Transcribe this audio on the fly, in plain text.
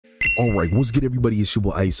Alright, what's good everybody, it's your boy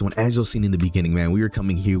Ice. So as y'all seen in the beginning, man, we are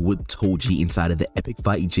coming here with Toji inside of the Epic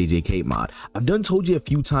Fight JJK mod. I've done Toji a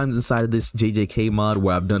few times inside of this JJK mod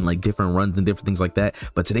where I've done like different runs and different things like that,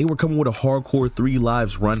 but today we're coming with a hardcore 3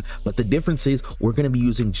 lives run. But the difference is we're going to be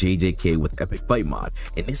using JJK with Epic Fight mod,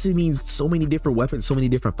 and this means so many different weapons, so many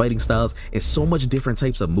different fighting styles, and so much different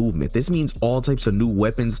types of movement. This means all types of new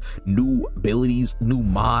weapons, new abilities, new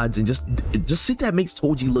mods, and just shit that makes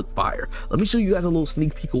Toji look fire. Let me show you guys a little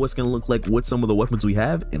sneak peek of what's gonna look like with some of the weapons we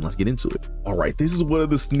have, and let's get into it. All right, this is one of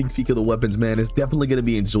the sneak peek of the weapons, man. It's definitely gonna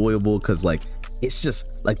be enjoyable because like it's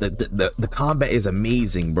just like the combat is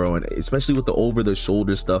amazing, bro, and especially with the over the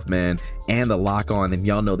shoulder stuff, man, and the lock on. And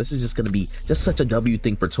y'all know this is just gonna be just such a W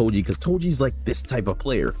thing for Toji because Toji's like this type of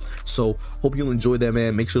player. So hope you'll enjoy that,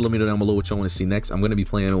 man. Make sure to let me know down below what y'all want to see next. I'm gonna be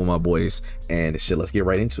playing with my boys and shit. Let's get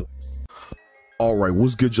right into it. Alright,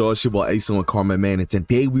 what's good, y'all? It's your boy Ace and Karma, man, and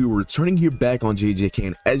today we were returning here back on JJK,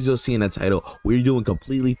 and as y'all see in the title, we're doing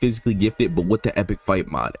completely physically gifted, but with the Epic Fight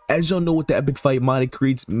mod. As y'all know, with the Epic Fight mod, it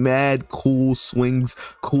creates mad cool swings,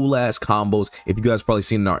 cool ass combos. If you guys probably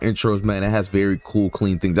seen in our intros, man, it has very cool,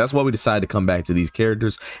 clean things. That's why we decided to come back to these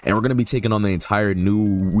characters, and we're gonna be taking on the entire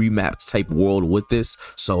new remapped type world with this.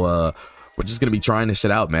 So we're just gonna be trying this shit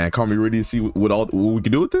out, man. Carmen, you ready to see what we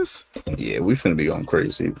can do with this? Yeah, we finna be going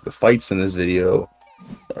crazy. The fights in this video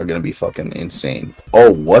are gonna be fucking insane. Oh,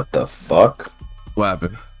 what the fuck? What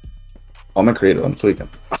happened? I'm gonna create it. I'm tweaking.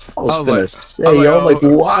 I was gonna say, like,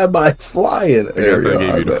 why am I flying? I gave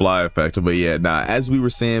you the fly effect, but yeah, nah. As we were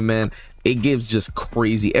saying, man, it gives just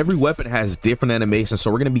crazy. Every weapon has different animations,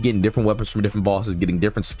 so we're gonna be getting different weapons from different bosses, getting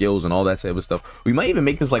different skills and all that type of stuff. We might even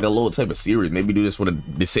make this like a little type of series. Maybe do this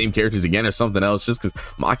with the same characters again or something else, just because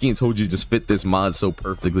Maki and Toji just fit this mod so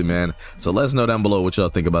perfectly, man. So let us know down below what y'all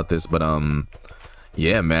think about this. But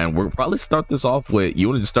yeah, man, we'll probably start this off with, you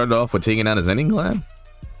want to just start it off with taking out his ending clan?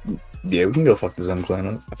 Yeah, we can go fuck the Zen clan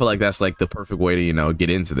up. I feel like that's like the perfect way to, you know, get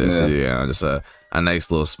into this. Yeah, just a nice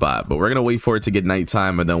little spot. But we're gonna wait for it to get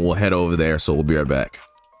nighttime, and then we'll head over there. So we'll be right back.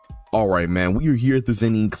 All right, man, we are here at the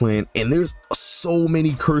Zenin clan, and there's so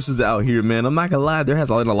many curses out here, man. I'm not gonna lie, there has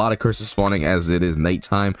a lot of curses spawning as it is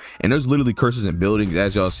nighttime, and there's literally curses in buildings,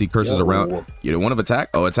 as y'all see curses around. You know, one of attack.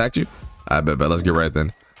 Oh, attacked you. I bet. Let's get right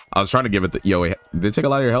then. I was trying to give it the, yo, wait, did it take a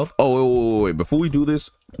lot of your health? Oh, wait, before we do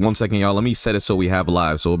this, 1 second, y'all, let me set it so we have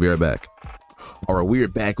live, so we'll be right back. All right, we are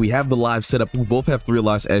back. We have the live set up. We both have 3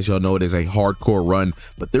 lives. As y'all know, it is a hardcore run,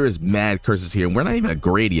 but there is mad curses here, and we're not even a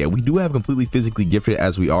grade yet. We do have completely physically gifted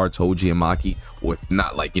as we are Toji and Maki, with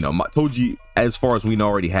not like, you know, Toji, as far as we know,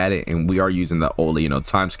 already had it, and we are using the old, you know,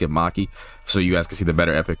 time skip Maki, so you guys can see the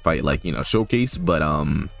better epic fight, like, you know, showcased. But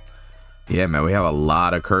yeah, man, we have a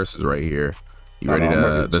lot of curses right here. You ready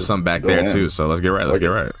to? There's some back there too, so let's get right. Let's get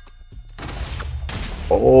right.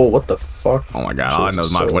 Oh, what the fuck? Oh my god! All I know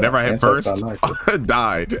is whatever I hit first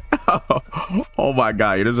died. Oh my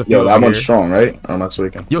god! There's a few. Yo, that one's strong, right? I'm not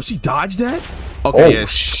tweaking. Yo, she dodged that. Okay, oh, yeah.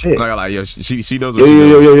 Shit. I'm not gonna lie. Yo, she knows what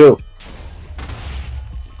she's doing. Yo.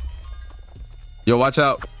 Yo, watch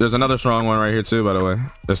out! There's another strong one right here too. By the way,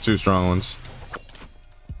 there's 2 strong ones.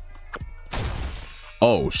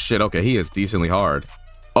 Oh shit! Okay, he is decently hard.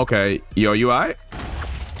 Okay, yo, you alright?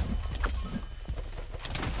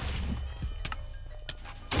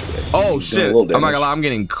 Oh shit! I'm not gonna lie, I'm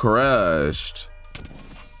getting crushed.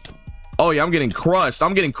 Oh yeah, I'm getting crushed.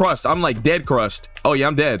 I'm like dead crushed. Oh yeah,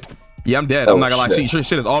 I'm dead. Yeah, I'm dead. I'm not gonna lie.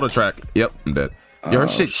 Shit is auto track. Yep, I'm dead. Yo, her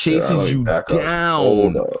shit chases you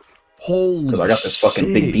down. Holy shit! I got this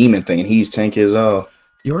fucking big demon thing, and he's tanky as hell.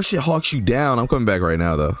 Yo, her shit hawks you down. I'm coming back right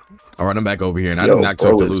now though. All right, I'm back over here, and I did not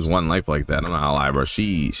expect to lose 1 life like that. I'm not gonna lie, bro.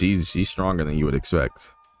 She's stronger than you would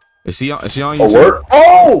expect. Is she on you? Oh,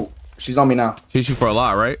 oh, she's on me now. She's shooting for a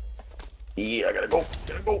lot, right? Yeah, I gotta go.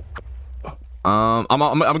 I'm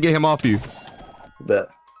gonna get him off you. Bet.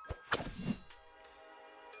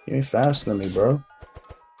 You ain't faster than me, bro. You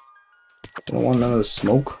don't want none of the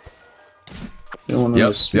smoke. You don't want none of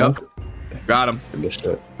the smoke. Yep. Got him.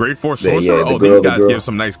 Grade 4 sorcerer. Yeah, oh, these guys give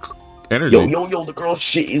some nice energy. Yo, the girl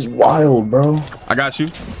shit is wild, bro. I got you.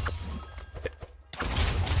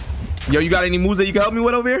 Yo, you got any moves that you can help me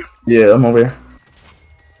with over here? Yeah, I'm over here.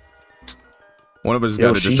 One of us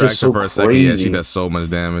got to distract her for a second. Yeah, she does so much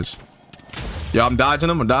damage. Yo, I'm dodging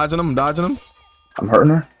him. I'm hurting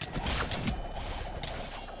her.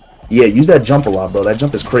 Yeah, use that jump a lot, bro. That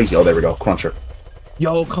jump is crazy. Oh, there we go. Crunch her.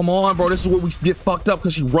 Yo, come on, bro. This is where we get fucked up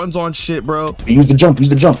because she runs on shit, bro. Use the jump.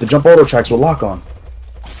 The jump auto tracks will lock on.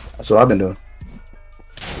 That's what I've been doing.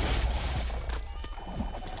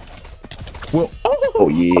 Well, oh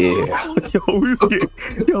yeah. Yo, we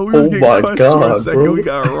was getting crushed for a second. Bro. We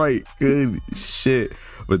got right. Good shit.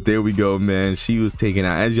 But there we go, man. She was taken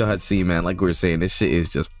out, as y'all had seen, man. Like we were saying, this shit is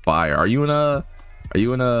just fire. Are you in a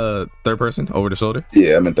third person, over the shoulder?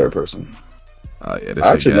 Yeah, I'm in third person. Yeah,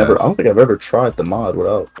 I actually never. I don't think I've ever tried the mod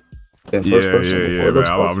without in first person. Yeah, man.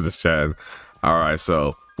 I'm just chatting. All right,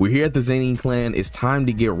 so we're here at the Zenin clan. It's time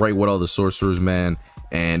to get right with all the sorcerers, man.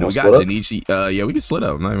 And we got Junichi. Yeah, we can split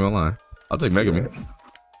up. I'm not even gonna lie. I'll take Megami.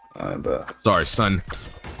 I bet. Sorry, son.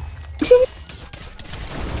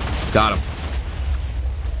 Got him.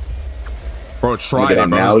 Bro, tried it,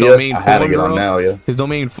 bro. His domain. I had to get on now, yeah. His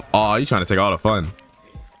domain. Oh, you trying to take all the fun?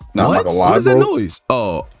 No, what? I'm not gonna lie, what is that noise?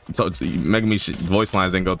 Oh, so Megami voice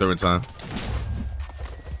lines didn't go through in time.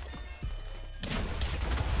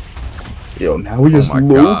 Yo, now he is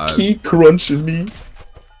low key crunching me.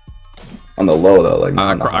 On the low though, like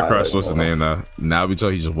I crushed what's his name though. Now we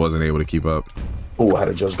told he just wasn't able to keep up. Oh, I had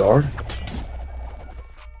to just guard.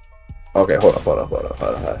 Okay, hold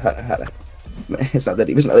up. Man, it's not that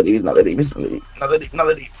deep. It's not that deep. It's not that deep. It's not that deep. Not that deep. Not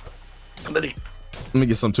that deep. Not that deep. Let me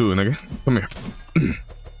get some too, nigga. Come here.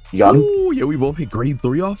 You got him? Ooh, yeah, we both hit grade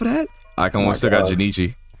 3 off of that. I come on, still got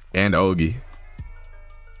Junichi and Ogi.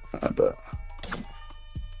 I bet.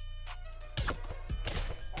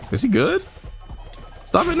 Is he good?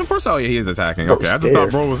 Stop hitting him first. Oh yeah, he is attacking. Okay, I just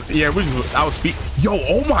thought bro was. Yeah, we just outspeed. Yo,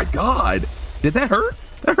 oh my god, did that hurt?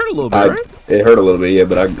 That hurt a little bit, right? It hurt a little bit, yeah,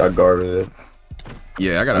 but I guarded it.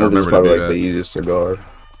 Yeah, I gotta remember to do like the easiest to guard.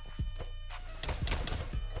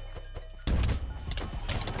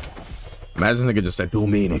 Imagine nigga just said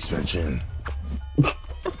domain expansion.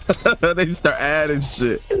 They start adding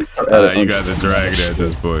shit. You guys are dragging it at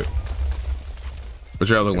this point. What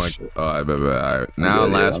y'all look like? All right. Now,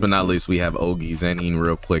 last but not least, we have Ogi Zenin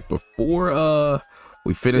real quick before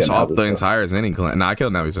we finish off the entire Zenin clan. Nah, I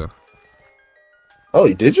killed Navi too. Oh,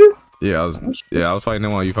 you did you? Yeah, I was fighting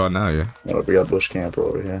him while you fought now. Yeah. Oh, we got bush camper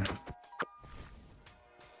over here.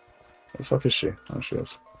 Where the fuck is she? Oh, she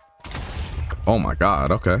is. Oh my god.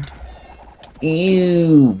 Okay.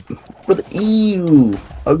 Ew, brother. Ew,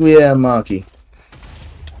 ugly ass monkey.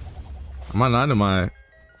 Am I not in my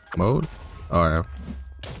mode? Oh, I am.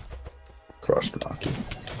 Crushed monkey.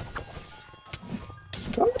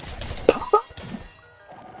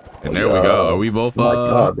 And there we go. Are we both? Oh my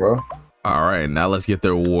god, bro. All right, now let's get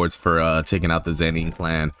the rewards for taking out the Zenin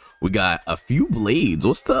clan. We got a few blades.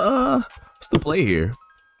 What's the play here?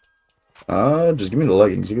 Just give me the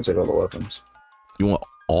leggings. You can take all the weapons. You want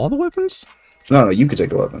all the weapons? No, you can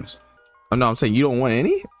take the weapons. Oh, no, I'm saying you don't want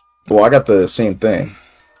any? Well, I got the same thing.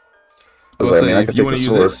 I was saying, if you want to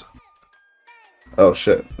use this. Oh,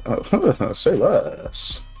 shit. Oh, say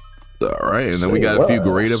less. All right, and then we got a few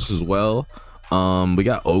grade ups as well. We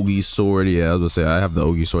got Ogi's sword. Yeah, I was gonna say I have the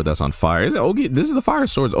Ogi sword that's on fire. Is it Ogi? This is the fire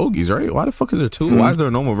sword's Ogi's, right? Why the fuck is there two? Why is there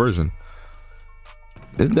a normal version?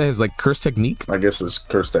 Isn't that his like curse technique? I guess it's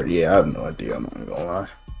curse technique. Yeah, I have no idea. I'm not gonna lie.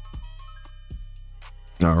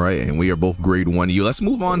 All right, and we are both grade 1. Let's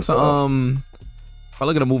move on to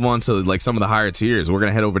probably gonna move on to like some of the higher tiers. We're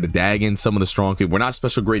gonna head over to Dagon, some of the strong people. We're not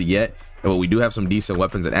special grade yet, but we do have some decent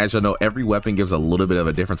weapons. And as you know, every weapon gives a little bit of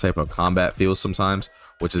a different type of combat feel sometimes,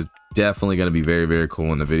 which is definitely gonna be very, very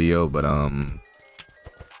cool in the video. But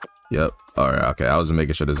yep. All right, okay. I was just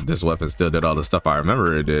making sure this weapon still did all the stuff I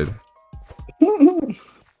remember it did.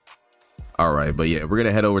 All right, but yeah, we're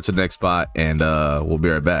gonna head over to the next spot, and we'll be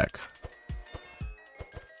right back.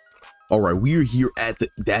 All right, we are here at the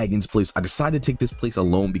Dagon's place. I decided to take this place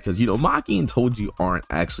alone because, you know, Maki and Toji aren't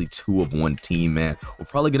actually two of one team, man. We're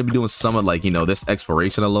probably going to be doing some of, like, you know, this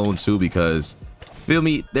exploration alone, too, because, feel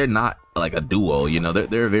me, they're not, like, a duo, you know.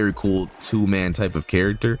 They're a very cool two-man type of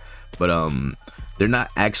character, but they're not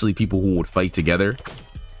actually people who would fight together.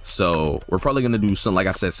 So, we're probably going to do some, like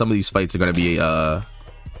I said, some of these fights are going to be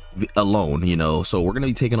alone, you know. So, we're going to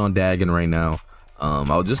be taking on Dagon right now. I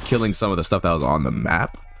was just killing some of the stuff that was on the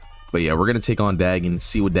map. But yeah, we're gonna take on Dagon,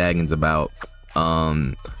 see what Dagon's about.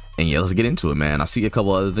 And yeah, let's get into it, man. I see a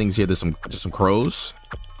couple other things here. There's some crows.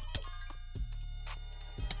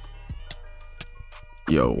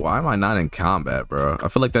 Yo, why am I not in combat, bro? I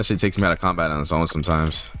feel like that shit takes me out of combat on its own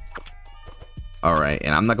sometimes. All right,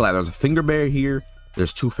 and I'm not glad there's a finger bear here.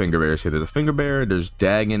 There's two finger bears here. There's a finger bear, there's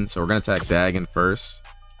Dagon. So we're gonna attack Dagon first.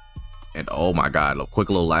 And oh my god, a quick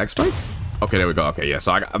little lag spike. Okay, there we go. Okay, yeah,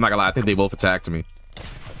 so I'm not gonna lie, I think they both attacked me.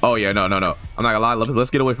 Oh yeah, no. I'm not gonna lie. Let's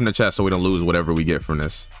get away from the chest so we don't lose whatever we get from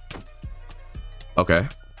this. Okay.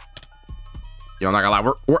 Yo, I'm not gonna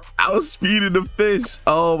lie. We're outspeeding the fish.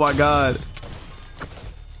 Oh my god.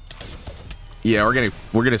 Yeah, we're gonna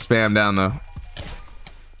spam down though.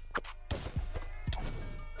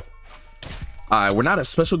 Alright, we're not a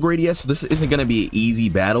special grade yet, so this isn't gonna be an easy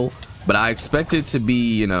battle. But I expect it to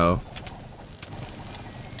be, you know,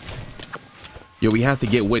 Yo, we have to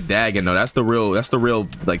get with Dagon though. That's the real,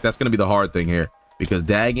 like, that's gonna be the hard thing here, because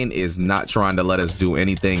Dagon is not trying to let us do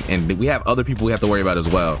anything, and we have other people we have to worry about as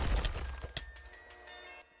well.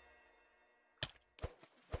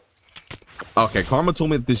 Okay, Karma told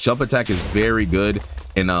me that this jump attack is very good,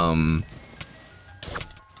 and I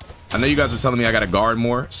know you guys are telling me I gotta guard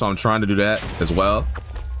more, so I'm trying to do that as well.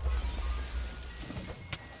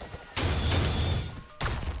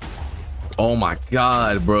 Oh my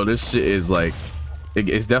god, bro, this shit is like,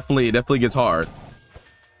 it definitely gets hard.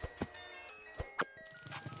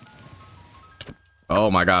 Oh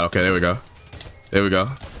my god. Okay, there we go. There we go.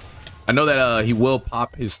 I know that he will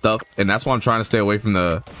pop his stuff, and that's why I'm trying to stay away from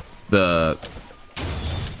the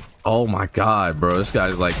oh my god, bro, this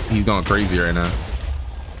guy's like, he's going crazy right now.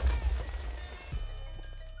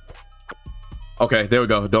 Okay, there we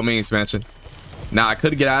go. Domain expansion. Now I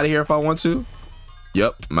could get out of here if I want to.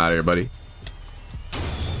 Yep, I'm out of here, buddy.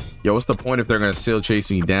 Yo, what's the point if they're gonna still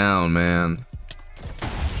chase me down, man?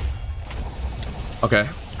 Okay.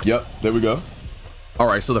 Yep, there we go. All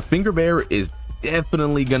right, so the finger bear is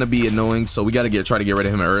definitely gonna be annoying, so we gotta try to get rid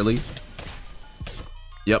of him early.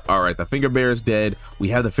 Yep. All right, the finger bear is dead. We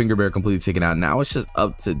have the finger bear completely taken out. Now it's just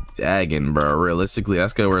up to Dagon, bro. Realistically,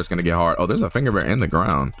 that's where it's gonna get hard. Oh, there's a finger bear in the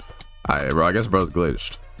ground. All right, bro, I guess bro's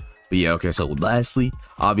glitched. But yeah, okay, so lastly,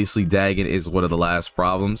 obviously Dagon is one of the last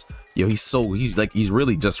problems. Yo, he's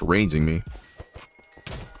really just ranging me.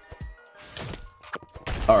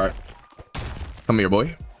 All right, come here,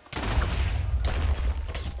 boy.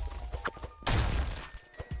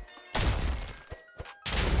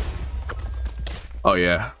 Oh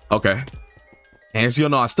yeah, okay. And as you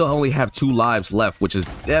know, I still only have 2 lives left, which is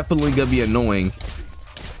definitely gonna be annoying.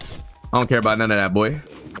 I don't care about none of that, boy.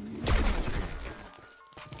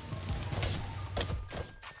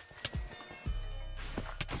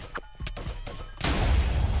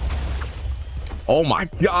 Oh my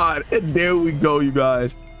god, and there we go, you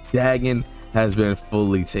guys. Dagon has been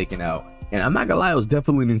fully taken out, and I'm not gonna lie, it was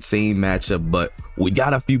definitely an insane matchup, but we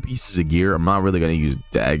got a few pieces of gear. I'm not really gonna use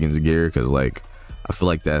Dagon's gear because, like, I feel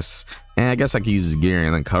like that's, and I guess I could use his gear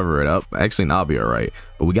and then cover it up. Actually, no, I'll be all right.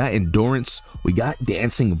 But we got endurance, we got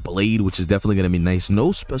dancing blade, which is definitely gonna be nice.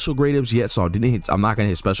 No special grade ups yet, so I'm not gonna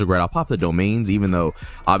hit special grade. I'll pop the domains, even though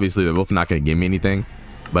obviously they're both not gonna give me anything.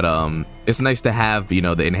 But it's nice to have, you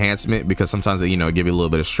know, the enhancement, because sometimes they, you know, give you a little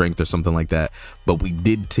bit of strength or something like that. But we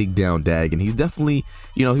did take down Dagon. He's definitely,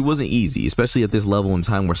 you know, he wasn't easy, especially at this level in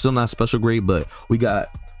time. We're still not special grade, but we got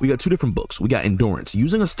 2 different books. We got endurance,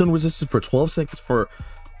 using a stun resistance for 12 seconds for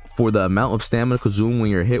the amount of stamina consumed when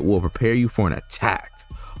you're hit will prepare you for an attack.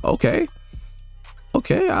 Okay.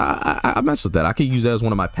 Okay, I mess with that. I could use that as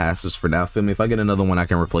one of my passives for now. Feel me? If I get another one, I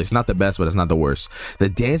can replace. Not the best, but it's not the worst. The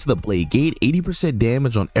dance of the blade, gain 80%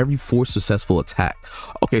 damage on every 4 successful attack.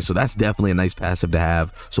 Okay, so that's definitely a nice passive to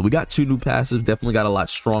have. So we got 2 new passives, definitely got a lot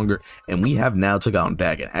stronger, and we have now took out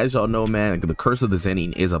Dagon. As y'all know, man, the curse of the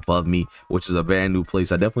Zenin is above me, which is a very new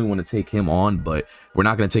place. I definitely want to take him on, but we're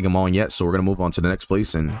not going to take him on yet, so we're going to move on to the next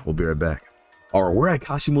place, and we'll be right back. All right, we're at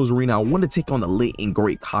Kashimo's arena. I want to take on the late and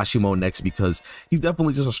great Kashimo next because he's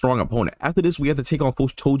definitely just a strong opponent. After this, we have to take on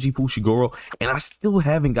Toji Fushiguro, and I still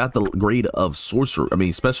haven't got the grade of sorcerer,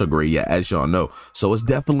 special grade yet, as y'all know. So it's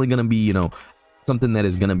definitely going to be, you know, something that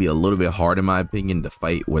is going to be a little bit hard, in my opinion, to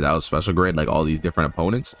fight without special grade, like all these different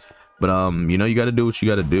opponents. But, you know, you got to do what you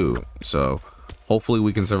got to do. So hopefully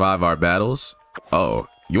we can survive our battles. Oh,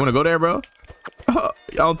 you want to go there, bro? I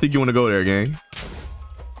don't think you want to go there, gang.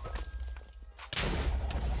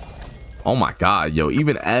 Oh my god, yo,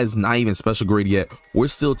 even as not even special grade yet, we're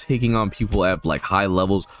still taking on people at like high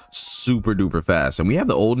levels super duper fast. And we have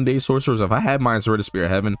the olden day sorcerers. If I had my Sword of Spirit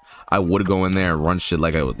of Heaven, I would go in there and run shit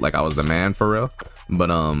like I was the man for real.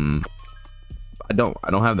 But I don't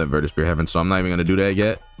have the Sword of Spirit of Heaven, so I'm not even gonna do that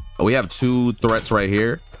yet. We have 2 threats right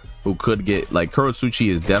here who could get, like, Kurotsuchi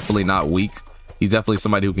is definitely not weak. He's definitely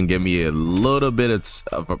somebody who can give me a little bit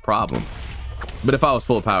of a problem. But if I was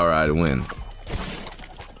full power, I'd win.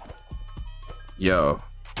 Yo,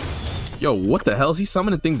 what the hell? Is he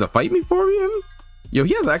summoning things to fight me for him? Yo,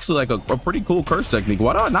 he has actually like a pretty cool curse technique.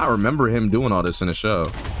 Why do I not remember him doing all this in the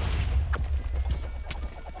show?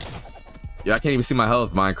 Yeah, I can't even see my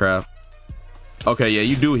health, Minecraft. Okay, yeah,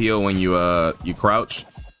 you do heal when you crouch.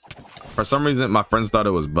 For some reason, my friends thought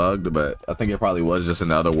it was bugged, but I think it probably was just in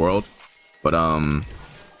the other world. But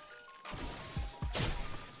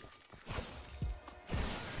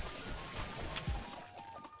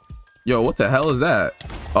yo, what the hell is that?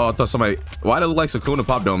 Oh, I thought somebody. Why did it look like Sukuna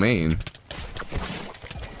pop domain?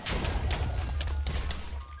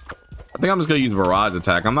 I think I'm just gonna use barrage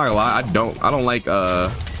attack. I'm not gonna lie, I don't like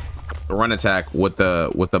run attack with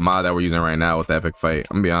the mod that we're using right now with the epic fight.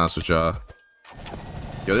 I'm gonna be honest with y'all.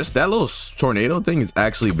 Yo, that little tornado thing is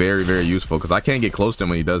actually very, very useful because I can't get close to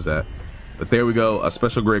him when he does that. But there we go. A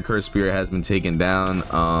special grade curse spirit has been taken down.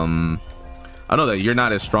 I know that you're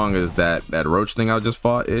not as strong as that roach thing I just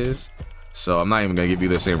fought is, so I'm not even gonna give you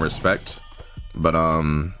the same respect. But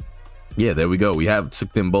yeah, there we go. We have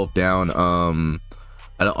took them both down.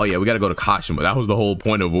 Oh yeah, we gotta go to Kashima. That was the whole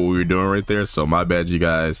point of what we were doing right there. So my bad, you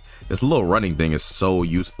guys. This little running thing is so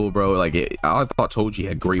useful, bro. Like I thought Toji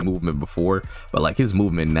had great movement before, but like his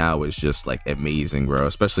movement now is just like amazing, bro.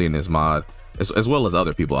 Especially in this mod, as well as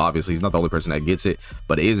other people. Obviously, he's not the only person that gets it,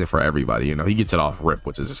 but it isn't for everybody. You know, he gets it off rip,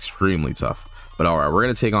 which is extremely tough. But all right, we're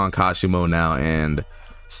gonna take on Kashimo now and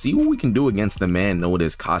see what we can do against the man known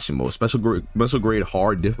as Kashimo. Special grade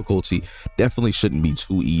hard difficulty definitely shouldn't be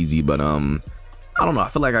too easy, but I don't know. I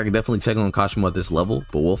feel like I could definitely take on Kashimo at this level,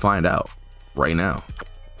 but we'll find out right now.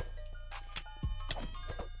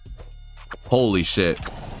 Holy shit.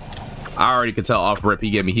 I already could tell off rip he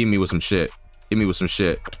hit me with some shit. Hit me with some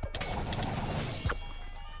shit.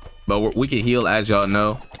 But we can heal, as y'all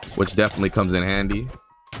know, which definitely comes in handy.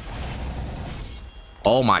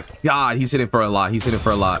 Oh my god, he's hitting for a lot. He's hitting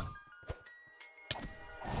for a lot.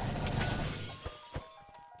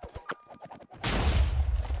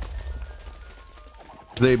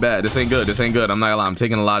 They bad. This ain't good. This ain't good. I'm not gonna lie. I'm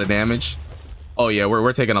taking a lot of damage. Oh yeah,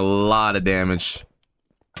 we're taking a lot of damage.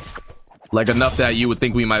 Like enough that you would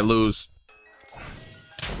think we might lose.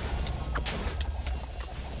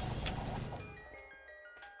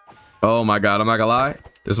 Oh my god, I'm not gonna lie.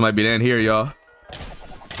 This might be the end here, y'all.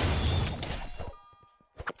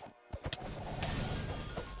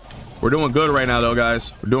 We're doing good right now though,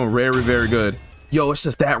 guys. We're doing very, very good. Yo, it's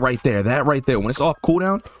just that right there. That right there. When it's off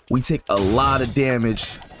cooldown, we take a lot of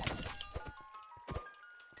damage.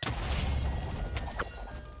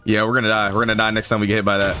 Yeah, we're gonna die. We're gonna die next time we get hit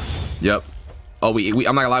by that. Yep. Oh, I'm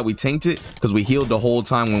not gonna lie, we tanked it because we healed the whole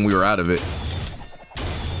time when we were out of it.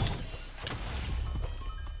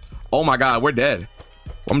 Oh my god, we're dead.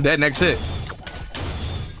 I'm dead next hit.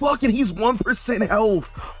 Fucking, he's 1%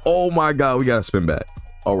 health. Oh my god, we gotta spin back.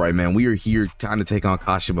 All right, man, we are here trying to take on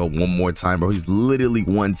Kashima one more time, bro. He's literally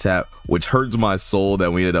one tap, which hurts my soul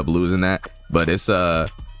that we ended up losing that. But it's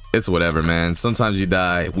whatever, man. Sometimes you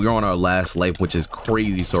die. We're on our last life, which is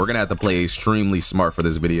crazy. So we're gonna have to play extremely smart for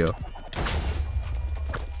this video.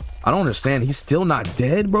 I don't understand. He's still not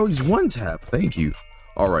dead, bro. He's one tap. Thank you.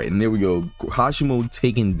 All right, and there we go. Kashimo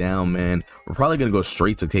taken down, man. We're probably gonna go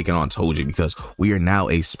straight to taking on Toji because we are now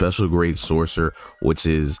a special grade sorcerer, which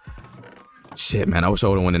is shit, man. I wish I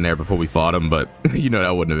would have went in there before we fought him, but you know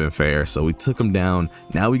that wouldn't have been fair. So we took him down.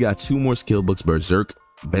 Now we got 2 more skill books: Berserk,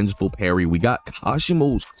 Vengeful Parry. We got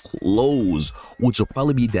Kashimo's clothes, which will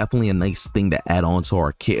probably be definitely a nice thing to add on to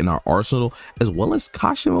our kit in our arsenal, as well as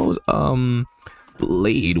Kashimo's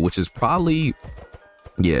blade, which is probably,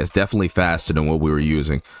 yeah, it's definitely faster than what we were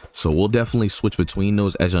using. So we'll definitely switch between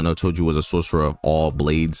those. As y'all know, Toji was a sorcerer of all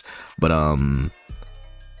blades, but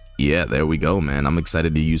yeah, there we go, man. I'm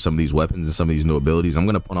excited to use some of these weapons and some of these new abilities. I'm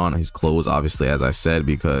gonna put on his clothes, obviously, as I said,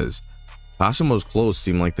 because Kashimo's clothes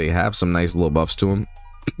seem like they have some nice little buffs to them.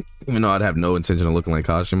 Even though I'd have no intention of looking like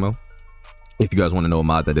Kashimo. If you guys want to know a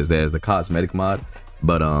mod that is there, is the cosmetic mod.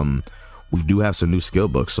 But we do have some new skill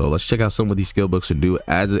books, so let's check out some of these skill books to do.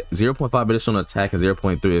 Adds 0.5 additional attack and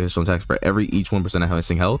 0.3 additional attacks for each 1% of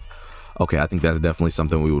missing health. Okay, I think that's definitely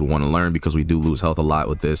something we would want to learn because we do lose health a lot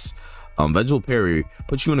with this. Vengeful Parry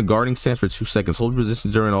puts you in a guarding stance for 2 seconds. Hold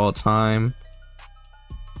position during all time.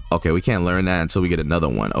 Okay, we can't learn that until we get another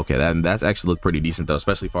one. Okay, that's actually looked pretty decent though,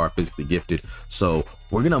 especially for our physically gifted. So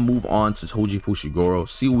we're gonna move on to Toji Fushiguro,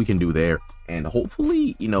 see what we can do there, and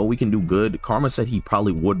hopefully, you know, we can do good. Karma said he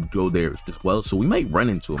probably would go there as well, so we might run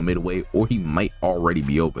into him midway, or he might already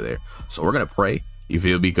be over there. So we're gonna pray, you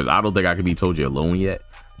feel me? Because I don't think I can beat Toji alone yet,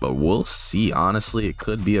 but we'll see. Honestly, it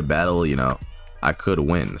could be a battle, you know, I could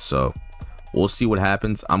win. So we'll see what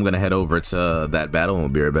happens. I'm gonna head over to that battle and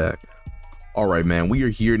we'll be right back. All right, man, we are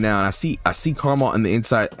here now, and I see Karma on the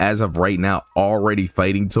inside as of right now already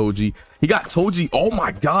fighting Toji. He got Toji. Oh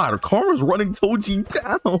my god, Karma's running Toji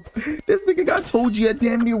down. This nigga got Toji at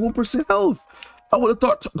damn near 1% health. I would have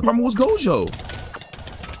thought Karma was Gojo.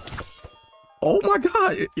 Oh my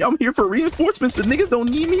god, I'm here for reinforcements so niggas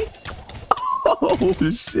don't need me. Oh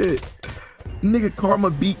shit, nigga, Karma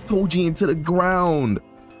beat Toji into the ground.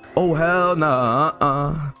 Oh hell nah.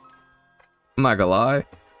 I'm not gonna lie,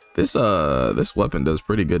 this weapon does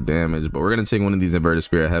pretty good damage, but we're gonna take one of these inverted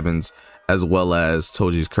spirit heavens as well as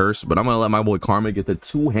Toji's curse. But I'm gonna let my boy Karma get the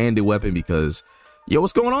 2-handed weapon because, yo,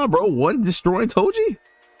 what's going on, bro? One destroying Toji?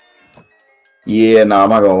 Yeah, nah, I'm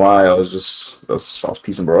not gonna lie. I was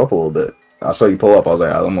piecing bro up a little bit. I saw you pull up. I was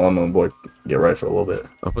like, I'm gonna boy get right for a little bit.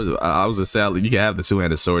 I was a salad. You can have the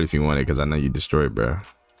two-handed sword if you want it, because I know you destroyed, bro.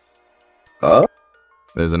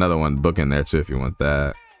 There's another one book in there too if you want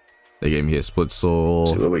that. They gave me a split soul.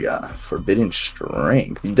 Let's see what we got. Forbidden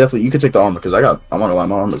strength. You could take the armor because I'm not gonna lie,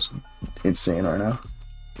 my armor's insane right now.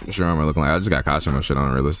 What's your armor looking like? I just got Kashimo shit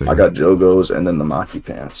on realistically. I got Jogo's and then the Maki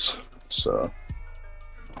pants. So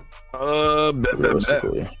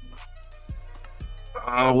realistically.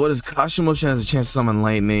 What is Kashimo shit has a chance to summon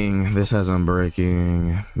lightning. This has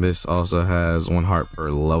unbreaking. This also has 1 heart per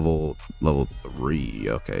level 3.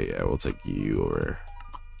 Okay, yeah, we'll take you over.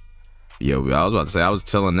 Yo, I was about to say, I was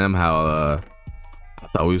telling them how I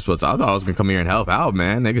thought I was gonna come here and help out,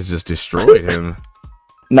 man. Niggas just destroyed him.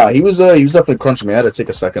 Nah, he was definitely crunching me. I had to take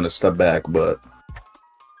a second to step back, but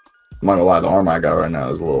I'm not gonna lie, the armor I got right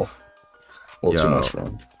now is a little too much for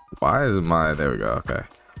him. Why is mine? There we go. Okay.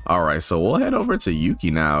 All right, so we'll head over to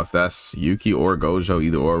Yuki now. If that's Yuki or Gojo,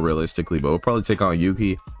 either or realistically, but we'll probably take on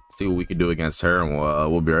Yuki, see what we can do against her, and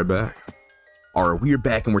we'll be right back. All right, we're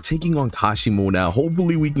back and we're taking on Kashimo now.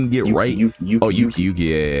 Hopefully we can get Yuki.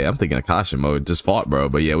 Yeah, I'm thinking of Kashimo. Just fought, bro.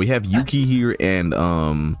 But yeah, we have Yuki here and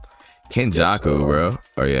Kenjaku, bro.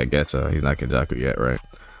 Oh yeah, Geto. He's not Kenjaku yet, right?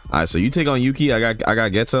 All right, so you take on Yuki. I got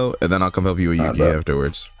Geto, and then I'll come help you with Yuki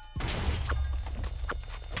afterwards.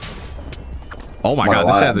 Oh my god,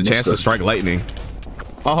 this has a chance to strike lightning.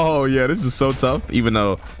 Oh yeah, this is so tough. Even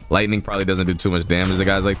though lightning probably doesn't do too much damage to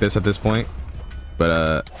guys like this at this point,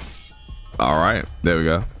 but all right, there we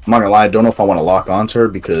go. I'm not gonna lie, I don't know if I want to lock onto her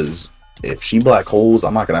because if she black holes,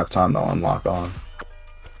 I'm not gonna have time to unlock on.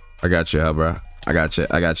 I got you, bro. I got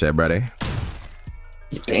you, buddy.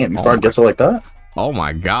 Damn, you started Geto like that? Oh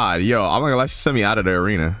my god, yo, I'm not gonna let you send me out of the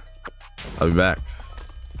arena. I'll be back.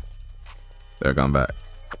 They're gone back.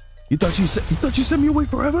 You thought you sent me away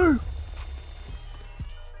forever?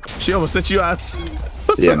 She almost sent you out.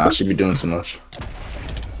 Yeah, nah, she be doing too much.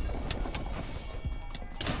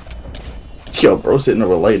 Yo, bro, sitting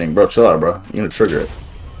over lightning, bro. Chill out, bro. You gonna trigger it,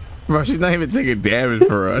 bro? She's not even taking damage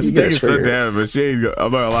for us. She's taking some damage, but she ain't.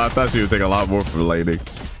 I'm not gonna lie. I thought she would take a lot more for lightning.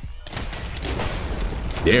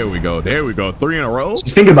 There we go. There we go. 3 in a row.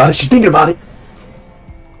 She's thinking about it. She's thinking about it.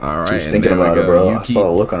 All right, she's thinking about it, bro. Yuki I saw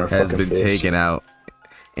a look on her has fucking been face. taken out,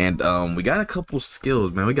 and we got a couple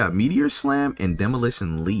skills, man. We got Meteor Slam and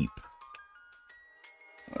Demolition Leap.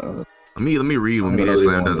 Let me read what Meteor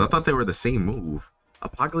Slam does. I thought they were the same move.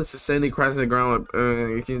 Apocalypse Ascending, crash to the ground,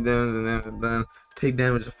 you can take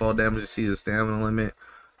damage, fall damage, exceeds the stamina limit.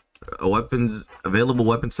 Available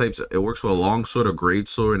weapon types, it works with a longsword, a great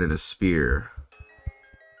sword, and a spear.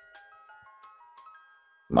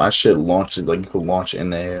 My shit launches, like you could launch in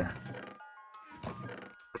the air.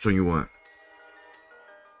 Which one you want?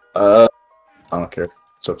 I don't care.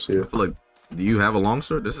 It's up to you. I feel like, do you have a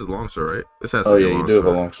longsword? This is longsword, right? This has to be a longsword. You do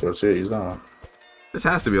have a longsword, so yeah, use that one. This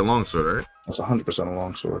has to be a longsword, right? That's 100% a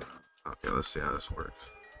longsword. Okay, let's see how this works.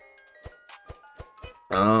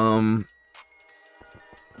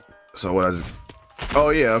 So what I just...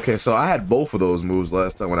 Oh yeah, okay. So I had both of those moves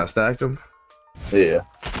last time when I stacked them. Yeah.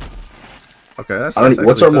 Okay, that's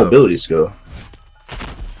what's our mobility skill?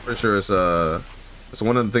 Pretty sure it's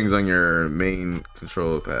one of the things on your main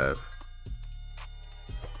control pad.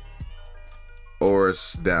 Or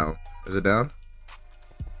it's down. Is it down?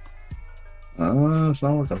 It's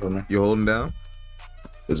not working for me. You holding down?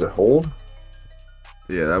 Is it hold?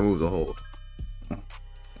 Yeah, that moves a hold.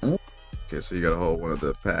 Okay, so you gotta hold one of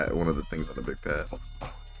the things on the big pad.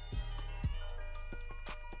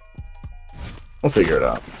 We'll figure it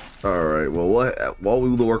out. All right. Well, while we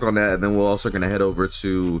will work on that, and then we're also gonna head over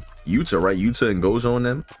to Yuta, right? Yuta and Gojo and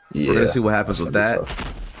them. Yeah. We're gonna see what happens with that,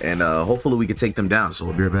 and hopefully we can take them down. So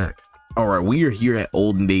we'll be right back. All right, we are here at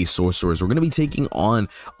Olden Days Sorcerers. We're going to be taking on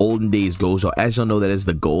Olden Days Gojo. As y'all know, that is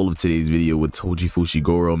the goal of today's video with Toji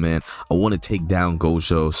Fushiguro, man. I want to take down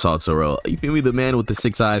Gojo Satoru. You feel me? The man with the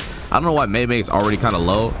 6 eyes. I don't know why Mei is already kind of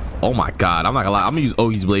low. Oh my god, I'm not gonna lie. I'm gonna use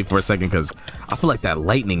Ohi's Blade for a second because I feel like that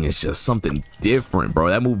lightning is just something different, bro.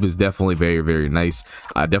 That move is definitely very, very nice.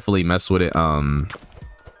 I definitely mess with it.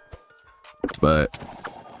 But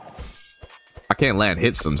I can't land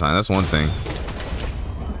hits sometimes. That's one thing.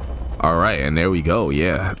 All right, and there we go.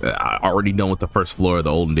 Yeah, I already done with the first floor of the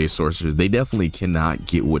Olden Days Sorcerers. They definitely cannot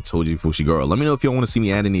get with Toji Fushiguro. Let me know if y'all want to see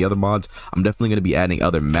me add any other mods. I'm definitely going to be adding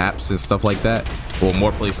other maps and stuff like that. Or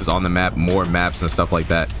more places on the map, more maps and stuff like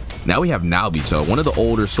that. Now we have Naobito, one of the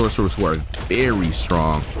older sorcerers who are very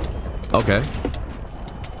strong. Okay.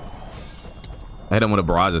 I hit him with a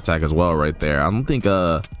barrage attack as well right there. I don't think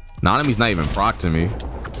Nanami's not even proc to me.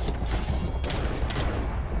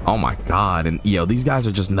 Oh my god. And yo, these guys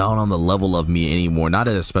are just not on the level of me anymore. Not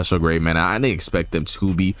at a special grade, man. I didn't expect them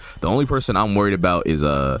to be. The only person I'm worried about is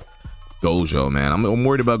Gojo, man. I'm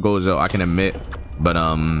worried about Gojo, I can admit, but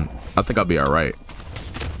I think I'll be all right.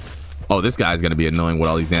 Oh, this guy's gonna be annoying with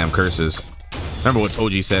all these damn curses. Remember what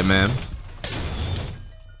Toji said, man.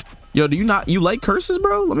 Yo, do you like curses,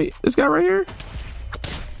 bro? This guy right here.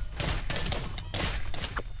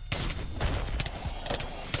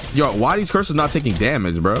 Yo, why are these curses not taking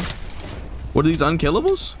damage, bro? What are these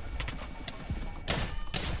unkillables?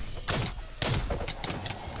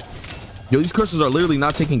 Yo, these curses are literally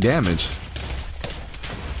not taking damage.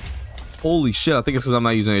 Holy shit, I think it's because I'm not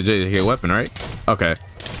using a JJK weapon, right? Okay,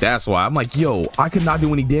 that's why. I'm like, yo, I could not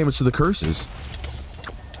do any damage to the curses.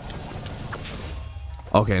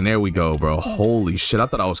 Okay, and there we go, bro. Holy shit, I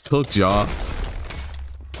thought I was cooked, y'all.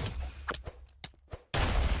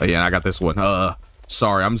 Oh, yeah, I got this one.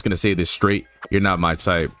 Sorry, I'm just gonna say this straight. You're not my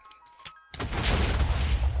type.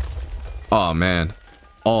 Oh, man.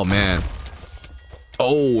 Oh, man.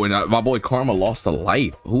 Oh, and my boy Karma lost a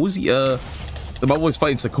life. Who was he? My boy's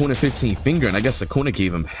fighting Sukuna 15 Finger, and I guess Sukuna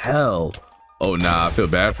gave him hell. Oh, nah, I feel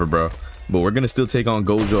bad for bro. But we're gonna still take on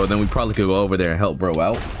Gojo, and then we probably could go over there and help bro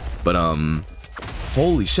out. But,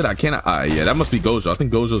 holy shit, I cannot. Yeah, that must be Gojo. I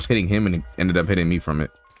think Gojo's hitting him and ended up hitting me from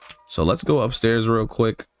it. So let's go upstairs real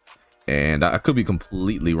quick. And I could be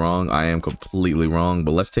completely wrong. I am completely wrong.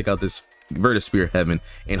 But let's take out this Virtus Spear Heaven.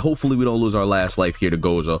 And hopefully we don't lose our last life here to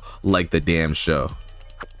Gojo like the damn show.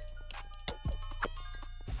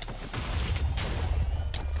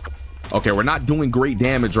 Okay, we're not doing great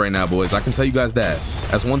damage right now, boys. I can tell you guys that.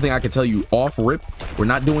 That's one thing I can tell you off rip. We're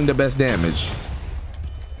not doing the best damage.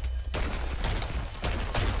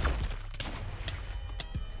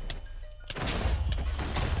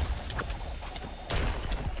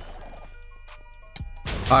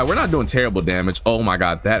 All right, we're not doing terrible damage. Oh my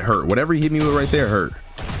god, that hurt. Whatever he hit me with right there hurt.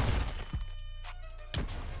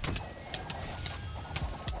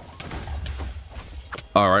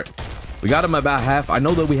 All right, we got him about half. I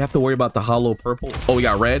know that we have to worry about the hollow purple. Oh, we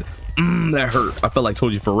got red. That hurt. I felt like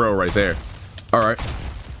Toji for real right there. All right.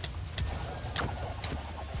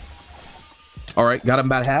 All right, got him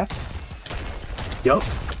about half. Yup.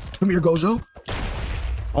 Come here, Gojo.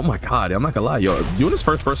 Oh my god, I'm not gonna lie, yo, doing this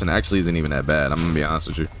first person actually isn't even that bad. I'm gonna be honest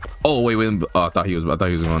with you. Oh wait, oh, I thought he was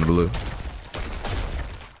going to blue.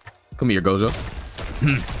 Come here, Gojo.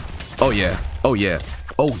 Oh yeah, oh yeah,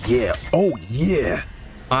 oh yeah, oh yeah.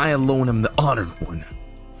 I alone am the honored one,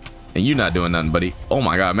 and you're not doing nothing, buddy. Oh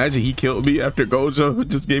my god, imagine he killed me after Gojo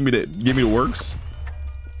just gave me the works.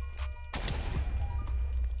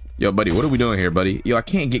 Yo, buddy, what are we doing here, buddy? Yo, I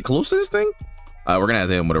can't get close to this thing. We're gonna have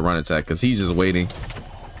to hit him with a run attack because he's just waiting.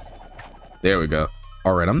 There we go.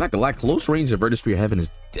 All right, I'm not gonna lie, close range of Virtus Spear Heaven is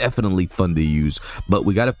definitely fun to use, but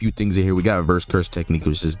we got a few things in here. We got a reverse curse technique,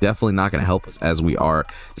 which is definitely not gonna help us as we are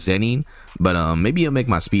zenning, but maybe it'll make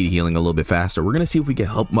my speed healing a little bit faster. We're gonna see if we can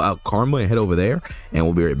help out Karma and head over there, and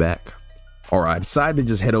we'll be right back. All right, I decided to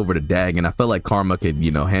just head over to Dag, and I felt like Karma could, you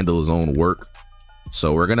know, handle his own work.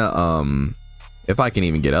 So we're gonna if I can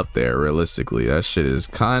even get up there, realistically, that shit is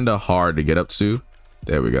kind of hard to get up to.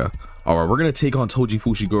 There we go. All right, we're gonna take on Toji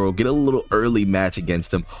Fushiguro, get a little early match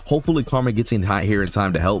against him. Hopefully Karma gets in here in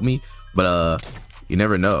time to help me, but you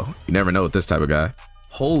never know. You never know with this type of guy.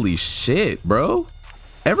 Holy shit, bro,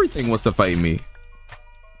 everything wants to fight me.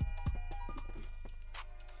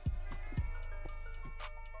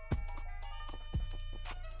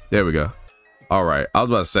 There we go. All right, I was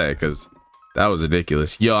about to say, because that was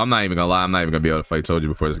ridiculous. Yo, I'm not even gonna lie, I'm not even gonna be able to fight Toji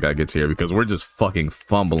before this guy gets here because we're just fucking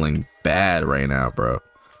fumbling bad right now, bro.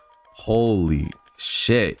 Holy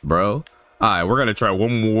shit, bro. All right, we're gonna try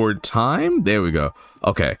one more time. There we go.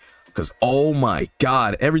 Okay, because oh my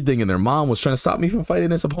god, everything in their mom was trying to stop me from fighting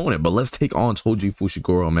this opponent. But let's take on Toji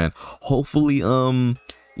Fushiguro, man. Hopefully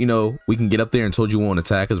you know, we can get up there and Toji won't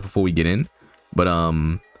attack us before we get in, but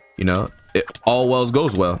you know, all wells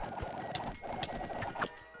goes well.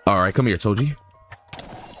 All right, come here, Toji.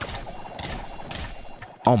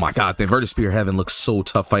 Oh my god, the Virtus Spear Heaven looks so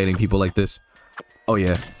tough fighting people like this. Oh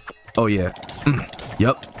yeah. Oh yeah.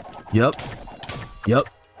 Yup. Yup. Yup.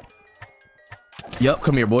 Yup.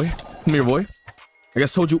 Come here, boy. Come here, boy. I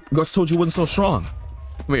guess Toji wasn't so strong.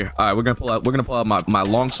 Come here. All right, we're gonna pull out my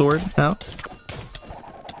long sword now.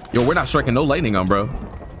 Yo, we're not striking no lightning on, bro.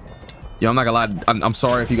 Yo, I'm not gonna lie. I'm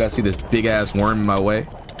sorry if you guys see this big ass worm in my way.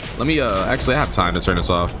 Let me actually I have time to turn this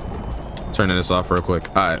off. Turning this off real quick.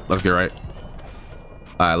 All right, let's get right.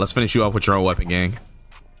 All right, let's finish you off with your own weapon, gang.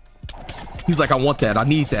 He's like, I want that. I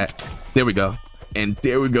need that. There we go. And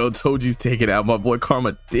there we go. Toji's taken out. My boy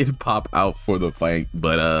Karma did pop out for the fight,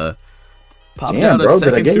 but Popped Damn, out a bro,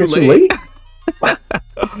 did I second get too here too late.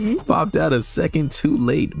 late? Popped out a second too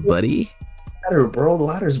late, buddy. Ladder, bro, the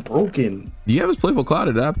ladder's broken. Do you have his Playful Cloud,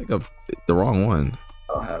 or did I pick up the wrong one?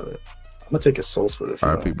 I don't have it. I'm gonna take a soul split if you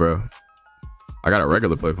RP, want. bro. I got a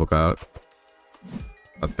regular Playful Cloud.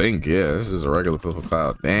 I think, yeah, this is a regular Playful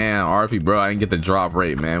Cloud. Damn, RP, bro, I didn't get the drop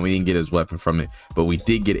rate, man. We didn't get his weapon from it, but we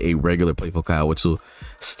did get a regular Playful Cloud, which will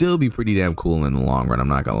still be pretty damn cool in the long run. I'm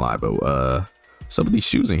not gonna lie, but some of these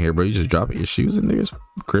shoes in here, bro, you just dropping your shoes in niggas'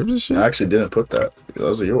 cribs and shit. I actually didn't put that.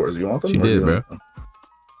 Those are yours. You want them? She did, bro.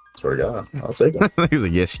 Swear to God, I'll take them. He's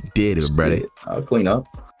like, yes, you did it, brother. I'll clean up.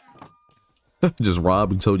 Just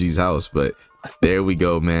robbing Toji's house, but there we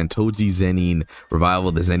go, man. Toji Zenin, Revival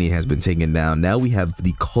of the Zenin has been taken down. Now we have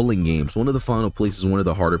the Culling Games, one of the final places, one of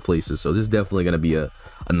the harder places. So this is definitely going to be a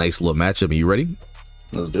nice little matchup. Are you ready?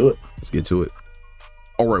 Let's do it. Let's get to it.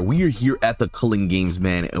 All right, we are here at the Culling Games,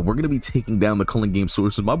 man, and we're going to be taking down the Culling Game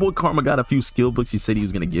sources. My boy Karma got a few skill books he said he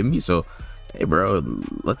was going to give me, so hey, bro,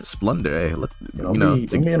 let the splendor, hey, let, don't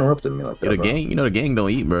be interrupting me like that, the gang, the gang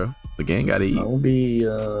don't eat, bro. The gang got to eat. Don't be,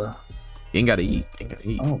 Ain't gotta eat. Ain't gotta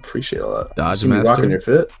eat. I don't appreciate all that. Dodge you me master. rocking your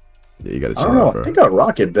fit? Yeah, you gotta I chill don't know. out, bro. I think I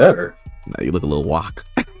rock it better. Nah, you look a little walk.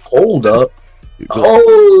 Hold up.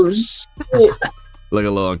 Oh shit. Look a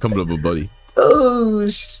little uncomfortable, buddy. Oh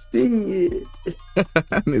shit. He's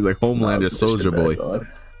like Homelander soldier boy.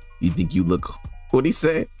 You think you look? What'd he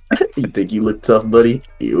say? You think you look tough, buddy?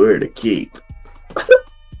 You wear the cape.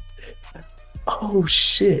 Oh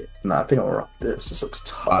shit. Nah, I think I'm gonna rock this. This looks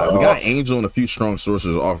tough. We got Angel and a few strong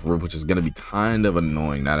sorcerers off rip, which is gonna be kind of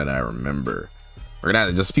annoying now that I remember. We're gonna have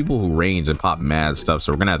to, just people who range and pop mad stuff,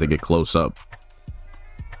 so we're gonna have to get close up.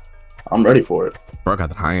 I'm ready for it. Bro got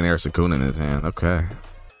the High-Air Sakuna in his hand. Okay.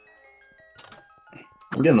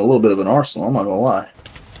 I'm getting a little bit of an arsenal, I'm not gonna lie.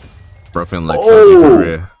 Bro feeling like Toji for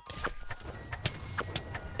real.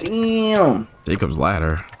 Damn. Jacob's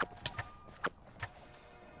ladder.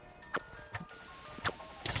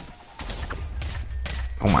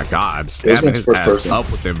 Oh my god, stabbing his ass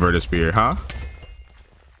up with the inverted spear, huh?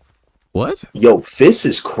 What? Yo, Fist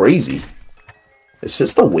is crazy. Is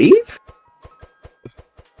Fist a wave?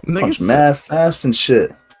 Punch mad fast and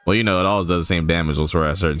shit. Well, you know, it always does the same damage once we're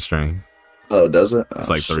at a certain string. Oh, does it?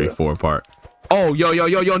 It's like 3 or 4 apart. Oh, yo,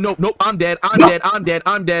 nope, I'm dead, I'm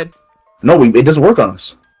dead. No, it doesn't work on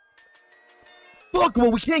us. Fuck,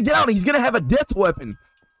 well, we can't get out. He's gonna have a death weapon.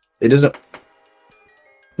 It doesn't.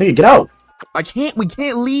 Nigga, get out. We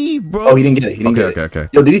can't leave, bro. Oh, he didn't get it. He didn't get it. Okay.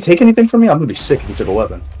 Yo, did he take anything from me? I'm gonna be sick if he took a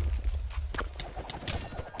weapon.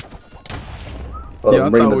 Oh, yeah,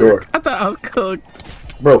 I'm ringing the door. I thought I was cooked.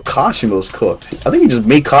 Bro, Kashimo's cooked. I think he just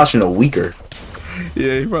made Kashimo weaker.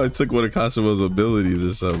 Yeah, he probably took one of Kashimo's abilities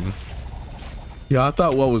or something. Yeah, I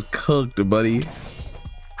thought what was cooked, buddy.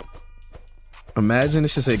 Imagine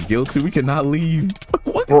it's just said guilty. We cannot leave.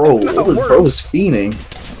 What? Bro, bro is fiending.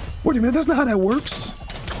 What do you mean? That's not how that works.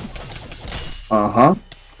 Uh-huh.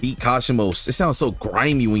 Beat Kashimo. It sounds so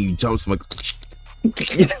grimy when you jump. Like, I'm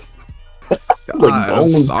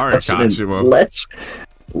sorry, Kashimo.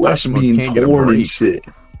 Flesh being torn and shit.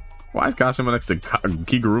 Why is Kashimo next to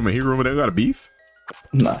Kiguruma? Higuruma, they got a beef?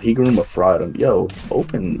 Nah, Higuruma fried him. Yo,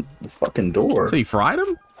 open the fucking door. So he fried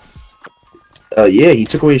him? Yeah, he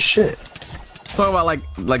took away his shit. Talking about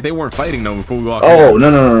like they weren't fighting though before we walked. Oh,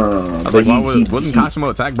 no. I was like, wasn't Kashimo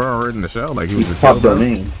attack bro already in the show? Like he was just popped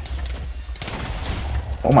domain.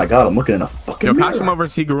 Oh my god, I'm looking in a fucking mirror. Kashimo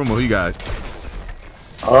versus Higuruma, who you got?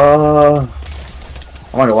 I'm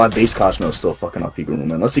not gonna lie, base Kashimo is still fucking up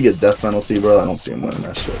Higuruma. Unless he gets death penalty, bro, I don't see him winning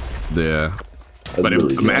that shit. Yeah. But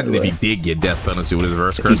imagine if he did get death penalty with his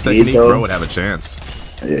reverse curse technique, bro would have a chance.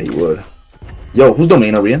 Yeah, he would. Yo, whose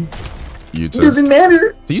domain are we in? You too. It doesn't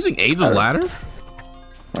matter. Is he using Angel's Ladder?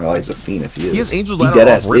 I don't know, he's a fiend if he is. He has Angel's Ladder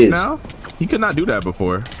off rip now? He could not do that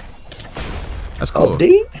before. That's cool.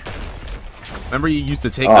 Remember he used to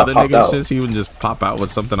take other niggas' shits? He would just pop out with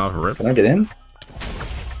something off rip. Can I get in?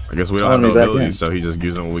 I guess we don't have no abilities, so he's just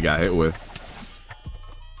using what we got hit with.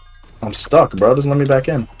 I'm stuck, bro. Doesn't let me back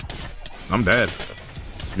in. I'm dead.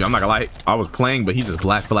 Yeah, I'm not gonna lie. I was playing, but he just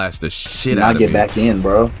black flashed the shit out of me. Not get back in,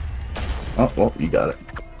 bro. Oh, well, you got it.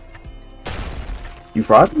 You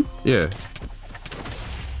fried him? Yeah.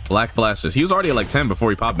 Black flashes. He was already at like 10 before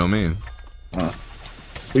he popped domain. Who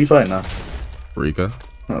are you fighting now? Rika.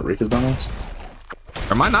 Oh, Rika's done this?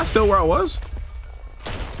 Am I not still where I was?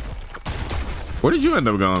 Where did you end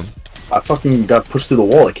up going? I fucking got pushed through the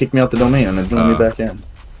wall. It kicked me out the domain and then threw me back in.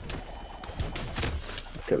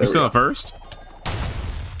 Okay, you still in first?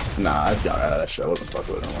 Nah, I got out of that shit. I wasn't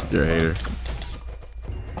fucking with him. You're a hater.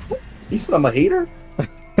 You said I'm a hater?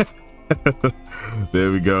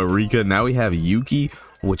 There we go, Rika. Now we have Yuki.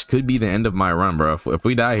 which could be the end of my run, bro. If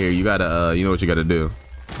we die here, you gotta, you know what you gotta do.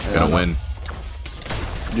 You gotta win.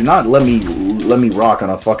 Do not let me rock on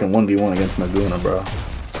a fucking 1v1 against Maguna, bro.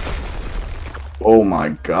 Oh my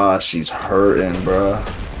gosh, she's hurting, bro.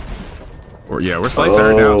 Yeah, we're slicing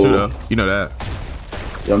her down too, though. You know that.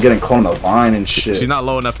 Yo, I'm getting caught on the vine and shit. She's not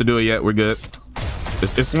low enough to do it yet. We're good.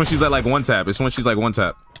 It's when she's at like one tap. It's when she's like one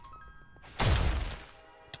tap.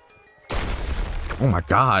 Oh my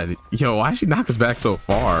god. Yo, why did she knock us back so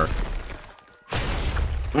far?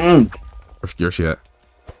 Where's she at?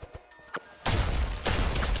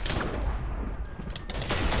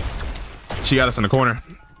 She got us in the corner.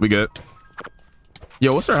 We good.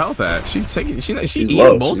 Yo, what's her health at? She's taking. She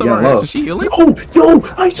eating both of our hits. Is she healing? Yo,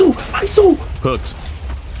 ISO. Cooked.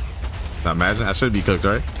 Now imagine I should be cooked,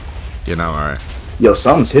 right? Yeah, no, all right. Yo,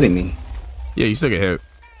 something's hitting me. Yeah, you still get hit.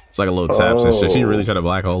 It's like a little taps and shit. She really tried to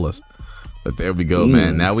black hole us. But there we go,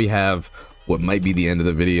 man. Now we have what might be the end of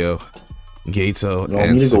the video. Gato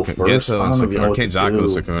and Kenjaku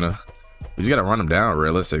Sukuna. We just gotta run them down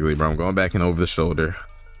realistically, bro. I'm going back in over the shoulder.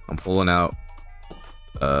 I'm pulling out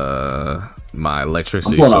my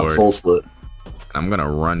electricity sword. Out soul split. I'm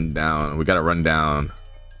gonna run down. We gotta run down.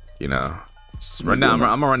 You know, run down.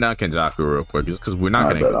 I'm gonna run down Kenjaku real quick, just because we're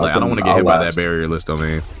not gonna. Like, I don't want to get hit by that barrier-less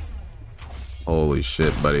domain. Holy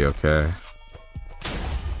shit, buddy. Okay.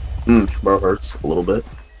 Bro, hurts a little bit.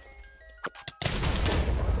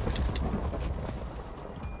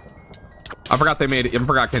 I forgot they made it. I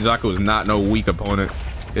forgot Kenjaku was not no weak opponent.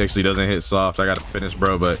 He actually doesn't hit soft. I gotta finish,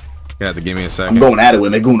 bro, but you have to give me a second. I'm going at it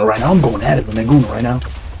with Maguna right now.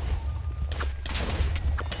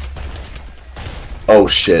 Oh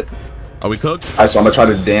shit. Are we cooked? So I'm gonna try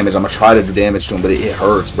to do damage. To him, but it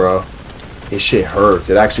hurts, bro. This shit hurts.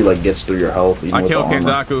 It actually like gets through your health. I killed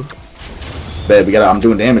Kenjaku. Babe, I'm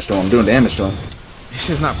doing damage to him. This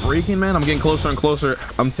shit's not breaking, man. I'm getting closer and closer.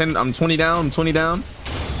 I'm 20 down.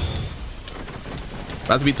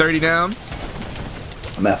 About to be 30 down.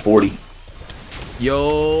 I'm at 40.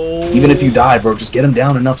 Yo. Even if you die, bro, just get him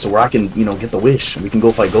down enough so where I can, you know, get the wish and we can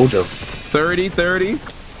go fight Gojo. 30.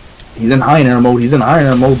 He's in high air mode.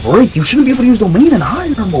 Break. You shouldn't be able to use domain in high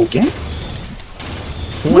air mode, gang.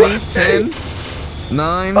 20, 10,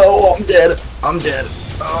 9. Oh, I'm dead.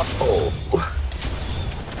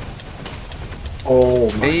 Oh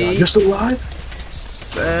my 8, god. You're still alive?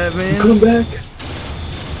 7. Come back.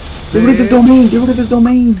 6, Get rid of his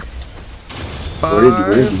domain. 5, Where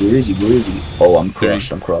is he? Oh, I'm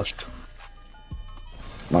crushed. I'm not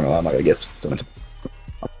gonna lie, I'm not gonna get to it.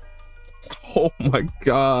 Oh my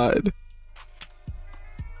god.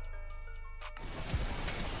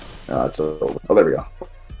 It's over. Oh, there we go.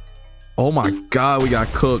 Oh my god, we got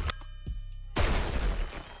cooked.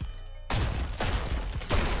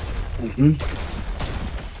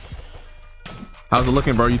 How's it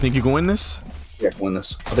looking, bro? You think you can win this? Yeah, I can win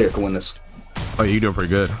this. I think I can win this. Oh, you're doing pretty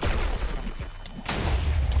good.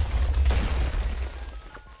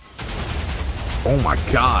 Oh my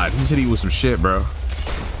god, he's hitting you with some shit, bro.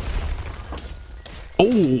 Oh.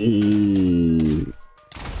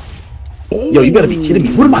 Yo, you better be kidding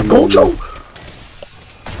me. What am I, Gojo?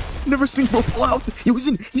 Never seen bro pull out. Yo,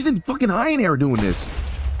 he's in fucking iron air doing this.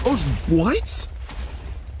 Oh, what?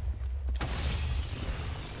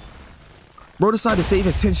 Bro decided to save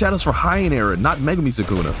his 10 shadows for high in air, not Megumi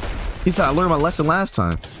Sukuna. He said, I learned my lesson last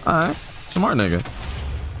time. Alright, smart nigga.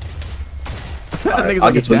 That nigga's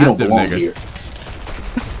like you don't belong here.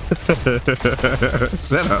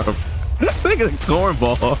 Shut up. Nigga's a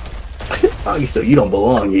cornball. So you don't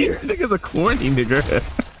belong here. Nigga's a corny nigga.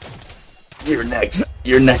 You're next,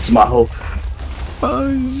 Maho.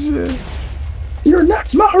 Oh shit. You're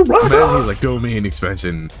next, Maharaga. Imagine he's like domain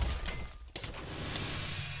expansion.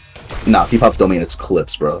 Nah, if you pop domain, it's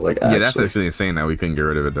clips, bro. Like, yeah, that's actually insane that we couldn't get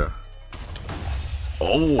rid of it though.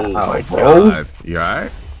 Oh my bro. god. You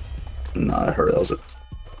alright? Nah, I heard that was it.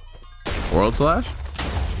 World Slash?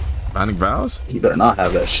 Binding Vows? You better not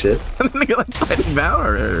have that shit. Nigga like Binding Vow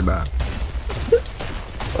or not?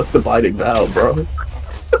 Fuck the Binding Vow, bro.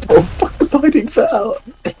 Bro, fuck the Binding Vow.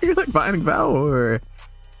 You're like Binding Vow or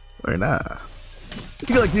not?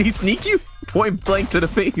 You like, did he sneak you? Point blank to the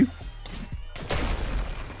face.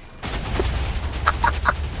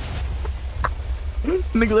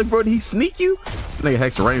 Nigga like, bro, did he sneak you? Nigga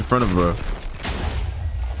Hex right in front of bro.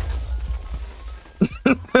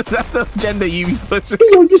 That's the agenda you be pushing.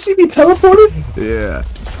 Yo, you see me teleported? Yeah.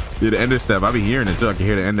 Dude, the ender step. I be hearing it too. I can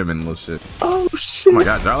hear the enderman and little shit. Oh shit. Oh my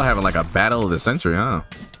god, y'all having like a battle of the century, huh?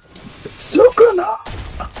 Sukuna.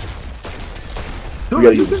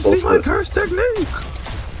 Dude, you can see my curse technique.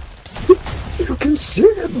 You can see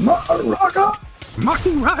it, Maharaga.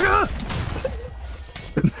 Mocking Raga.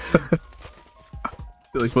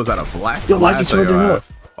 He pulls out a black Yo, why is he flash on charging your up?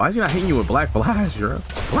 ass. Why is he not hitting you with black flash, bro?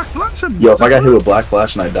 Black flash. Yo, if I got hit with black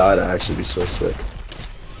flash and I died, I'd actually be so sick.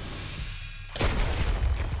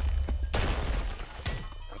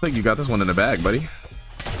 I think you got this one in the bag, buddy.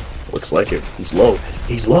 Looks like it. He's low.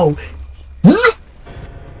 He's low.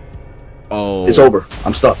 Oh. It's over.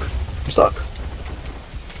 I'm stuck. I'm stuck.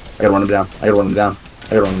 I gotta run him down. I gotta run him down. I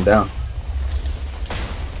gotta run him down.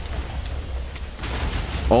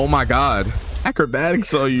 Oh my god. Acrobatics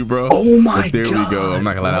saw you, bro. Oh my god. There we go. I'm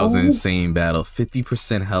not gonna lie, that was an insane battle.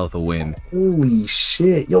 50% health a win. Holy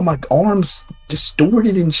shit. Yo, my arms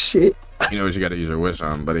distorted and shit. You know what you gotta use your wish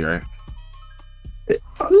on, buddy, right?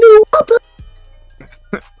 A new weapon.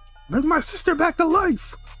 Bring my sister back to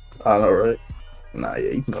life. I know, right? Nah,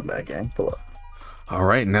 yeah, you can come back, gang. Pull up. All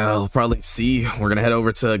right, now we'll probably see. We're gonna head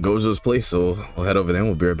over to Gojo's place, so we'll head over there and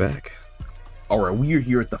we'll be right back. All right, we are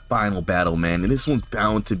here at the final battle, man, and this one's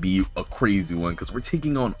bound to be a crazy one because we're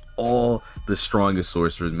taking on all the strongest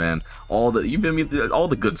sorcerers, man. All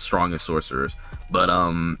the good strongest sorcerers. But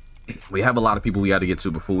we have a lot of people we got to get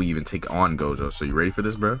to before we even take on Gojo. So you ready for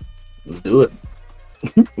this, bro? Let's do it.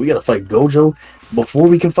 We gotta fight Gojo before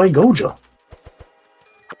we can fight Gojo.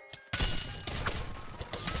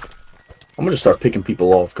 I'm gonna start picking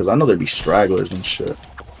people off because I know there'd be stragglers and shit.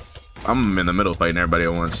 I'm in the middle fighting everybody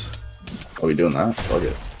at once. Are we doing that? Fuck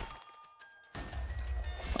it.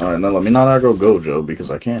 Alright, now let me not aggro Gojo because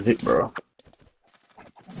I can't hit, bro.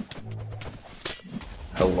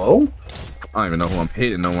 Hello? I don't even know who I'm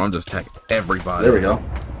hitting no more. I'm just attacking everybody. There we go.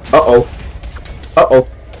 Uh-oh. Uh-oh.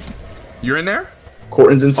 You're in there?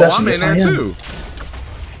 Corton's in session. Oh, I'm in Yes, there too.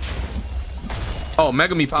 Oh,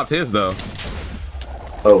 Megami popped his though.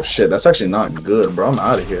 Oh shit, that's actually not good, bro. I'm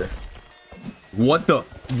out of here. What the?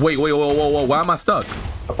 Wait, whoa. Why am I stuck?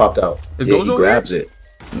 I popped out. Is yeah, Gojo he grabs it.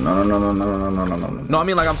 No. No, I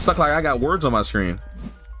mean like I'm stuck. Like I got words on my screen.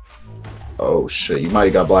 Oh shit, you might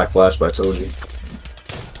have got black flash by Toji.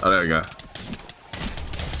 Oh, there you go.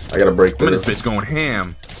 I gotta break through. This bitch going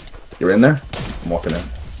ham. You're in there? I'm walking in.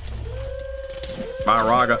 Bye,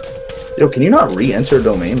 Raga. Yo, can you not re-enter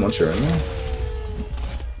domain once you're in there?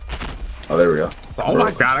 Oh, there we go. Oh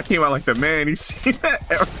my god, I came out like the man. You see that?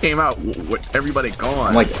 I came out with everybody gone.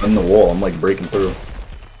 I'm like in the wall. I'm like breaking through.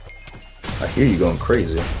 I hear you going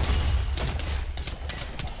crazy.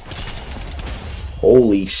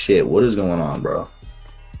 Holy shit, what is going on, bro?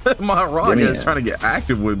 My Raga is trying to get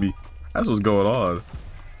active with me. That's what's going on.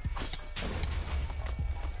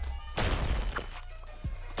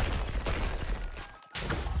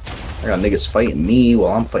 I got niggas fighting me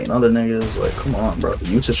while I'm fighting other niggas. Like, come on, bro.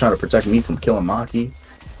 You just trying to protect me from killing Maki.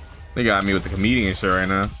 They got me with the comedian shit right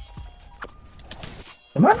now.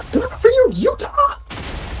 Am I not doing it for you, Utah?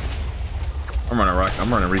 I'm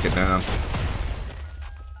running Rika down.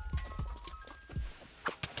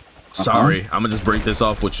 Sorry, I'm gonna just break this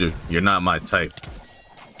off with you. You're not my type.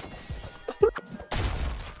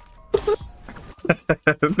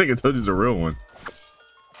 I think I told you it's a real one.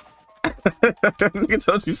 I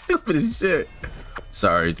told you stupid as shit.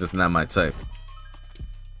 Sorry, just not my type.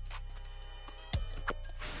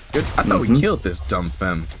 I thought we killed this dumb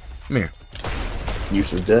femme. Come here.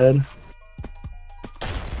 Use is dead.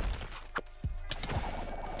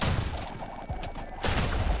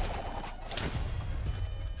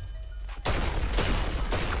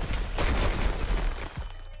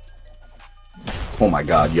 Oh my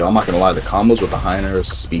god, yo, I'm not gonna lie, the combos with the Heiner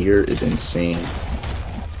spear is insane.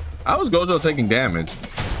 How was Gojo taking damage?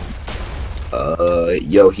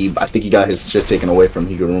 Yo, I think he got his shit taken away from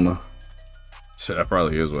Higuruma. Shit, that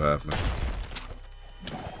probably is what happened.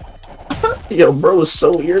 Yo, bro was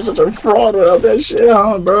you're such a fraud without that shit,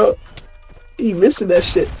 huh, bro? He missing that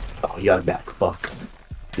shit. Oh, he got it back. Fuck.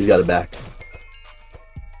 He's got it back.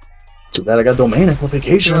 Too bad I got domain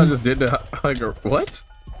amplification. I just did the what?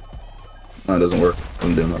 No, it doesn't work.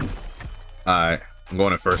 I'm doing nothing. Alright, I'm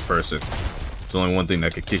going in first person. There's only one thing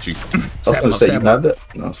that could get you. I was gonna say, you have that?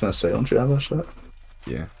 No, I was gonna say, don't you have that shit?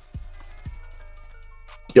 Yeah.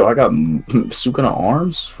 Yo, I got Sukuna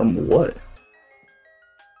arms? From what?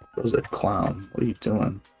 What was a clown? What are you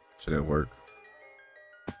doing? Shit didn't work.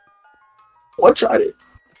 What tried it?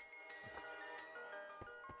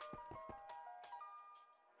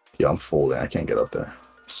 Yo, I'm folding. I can't get up there.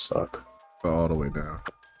 Suck. Go all the way down.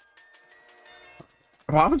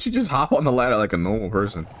 Why would you just hop on the ladder like a normal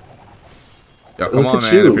person? Yo, come on,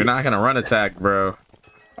 man. If you're not gonna run attack, bro.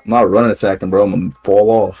 I'm not running attacking, bro. I'm gonna fall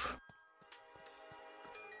off.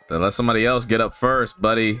 Then let somebody else get up first,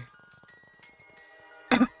 buddy.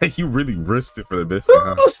 You really risked it for the biscuit,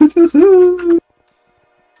 huh?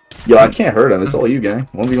 Yo, I can't hurt him. It's all you, gang.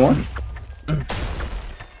 1v1.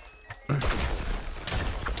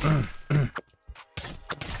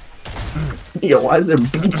 Yo, why is there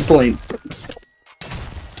beats playing?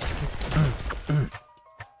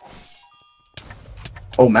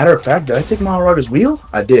 Oh, matter of fact, did I take Maharaga's wheel?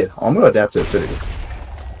 I did. Oh, I'm gonna adapt to Affinity.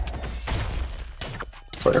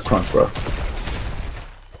 It's like a crunch, bro.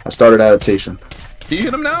 I started adaptation. Do you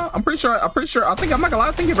hit him now? I'm pretty sure. I think I'm not gonna lie.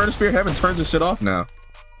 I think Inverted Spear Heaven turns this shit off now.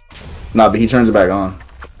 Nah, but he turns it back on.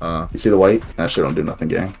 You see the white? That shit don't do nothing,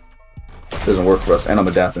 gang. Doesn't work for us, and I'm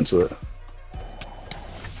adapting to it.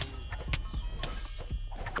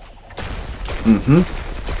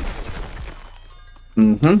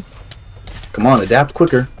 Come on, adapt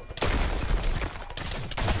quicker.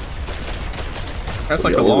 That's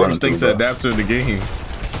like the longest thing to adapt to in the game.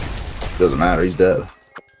 Doesn't matter, he's dead.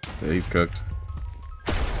 Yeah, he's cooked.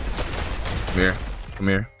 Come here. Come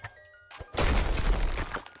here. Oh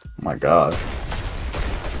my god.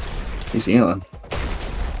 He's healing.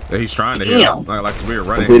 Yeah, he's trying to heal. Like we were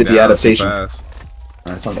running. Completed the adaptation. Alright,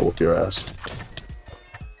 it's time to whoop your ass.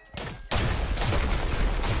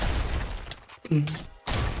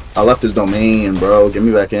 I left his domain, bro. Get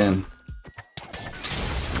me back in.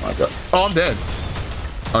 Oh my god. Oh, I'm dead.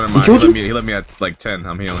 Oh, never mind. He let me at like 10.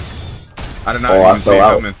 I'm healing. I did not even see it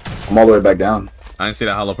coming. I'm all the way back down. I didn't see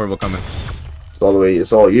that hollow purple coming. It's all the way.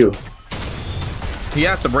 It's all you. He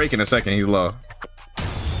has to break in a second. He's low.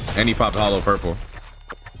 And he popped hollow purple.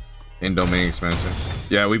 In domain expansion.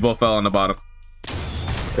 Yeah, we both fell on the bottom.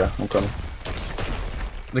 Yeah, I'm coming.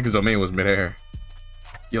 I think his domain was midair.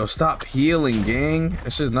 Yo, stop healing, gang.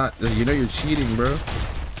 It's just not. You know you're cheating, bro.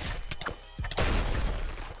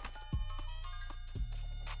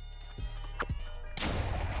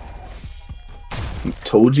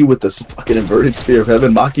 Toji with this fucking Inverted Spear of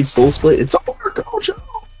Heaven, Maki's Soul Split. It's over, Gojo.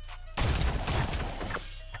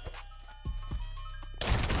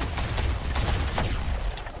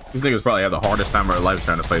 These niggas probably have the hardest time of their life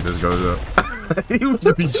trying to play this Gojo. He would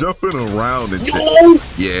just be jumping around and shit.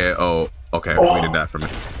 Yeah, oh, okay, we did that for me.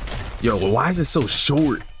 Yo, well, why is it so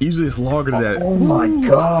short? Usually it's longer than that. Oh my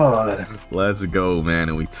god. Let's go, man.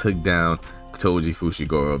 And we took down Toji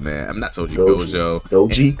Fushiguro, man. I'm not Toji, Gojo.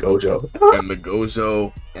 Gojo. And the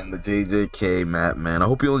Gojo and the JJK map, man. I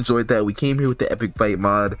hope you all enjoyed that. We came here with the Epic Fight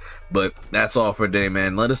mod, but that's all for today,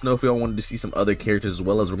 man. Let us know if y'all wanted to see some other characters, as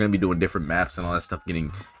well as we're going to be doing different maps and all that stuff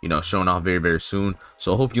getting, you know, shown off very, very soon.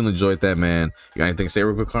 So I hope you enjoyed that, man. You got anything to say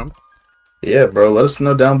real quick, Karma? Yeah, bro, let us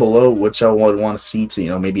know down below what y'all would want to see to, you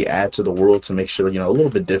know, maybe add to the world to make sure, you know, a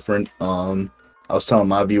little bit different. I was telling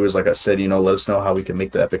my viewers, like I said, you know, let us know how we can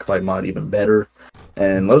make the Epic Fight mod even better.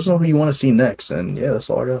 And let us know who you want to see next. And yeah, that's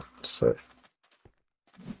all I got to say.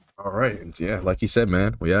 All right. Yeah, like you said,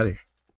 man, we out of here.